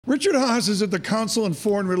Richard Haass is at the Council on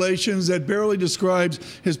Foreign Relations that barely describes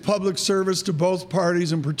his public service to both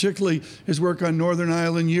parties, and particularly his work on Northern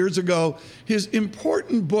Ireland years ago. His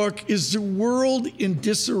important book is The World in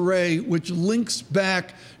Disarray, which links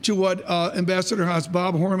back to what Ambassador Haass,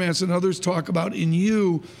 Bob Hormats, and others talk about in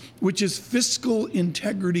You, which is fiscal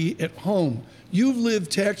integrity at home. You've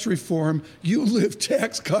lived tax reform. You lived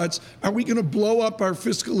tax cuts. Are we going to blow up our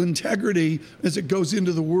fiscal integrity as it goes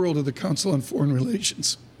into the world of the Council on Foreign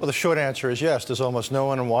Relations? Well, the short answer is yes. There's almost no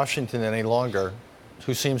one in Washington any longer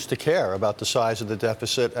who seems to care about the size of the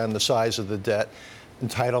deficit and the size of the debt.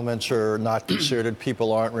 Entitlements are not considered.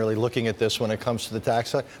 People aren't really looking at this when it comes to the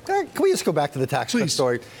tax cut. Can we just go back to the tax cut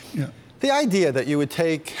story? Yeah. The idea that you would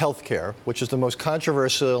take health care, which is the most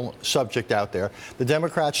controversial subject out there, the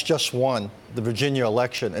Democrats just won the Virginia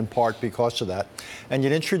election in part because of that, and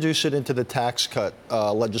you'd introduce it into the tax cut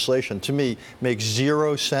legislation, to me, makes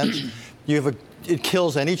zero sense. It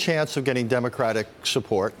kills any chance of getting Democratic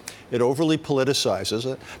support. It overly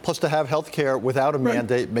politicizes it. Plus, to have health care without a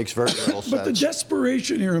mandate makes very little sense. But the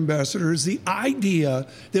desperation here, Ambassador, is the idea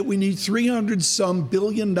that we need $300-some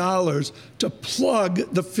billion to plug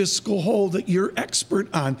the fiscal hole that you're expert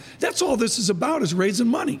on. That's all this is about, is raising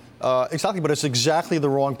money. Exactly, but it's exactly the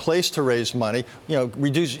wrong place to raise money. You know,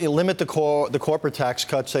 limit the corporate tax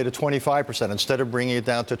cut, say, to 25% instead of bringing it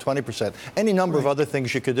down to 20%. Any number of other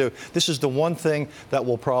things you could do. This is the one thing that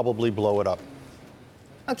will probably blow it up.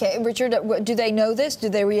 Okay, Richard, do they know this? Do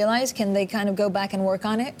they realize? Can they kind of go back and work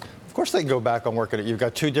on it? Of course they can go back and work on it. You've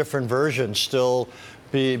got two different versions still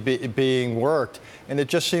being worked. And it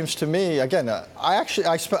just seems to me, again, I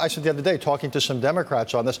said the other day, talking to some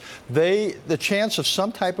Democrats on this, the chance of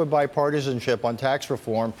some type of bipartisanship on tax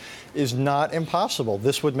reform is not impossible.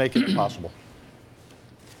 This would make it impossible.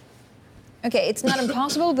 Okay, it's not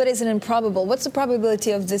impossible, but is it improbable? What's the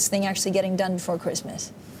probability of this thing actually getting done before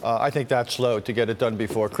Christmas? I think that's low to get it done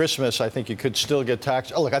before Christmas. I think you could still get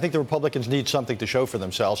tax. Oh, look, I think the Republicans need something to show for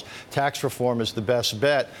themselves. Tax reform is the best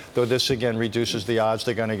bet, though this, again, reduces the odds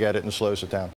they're going to get it and slows it down.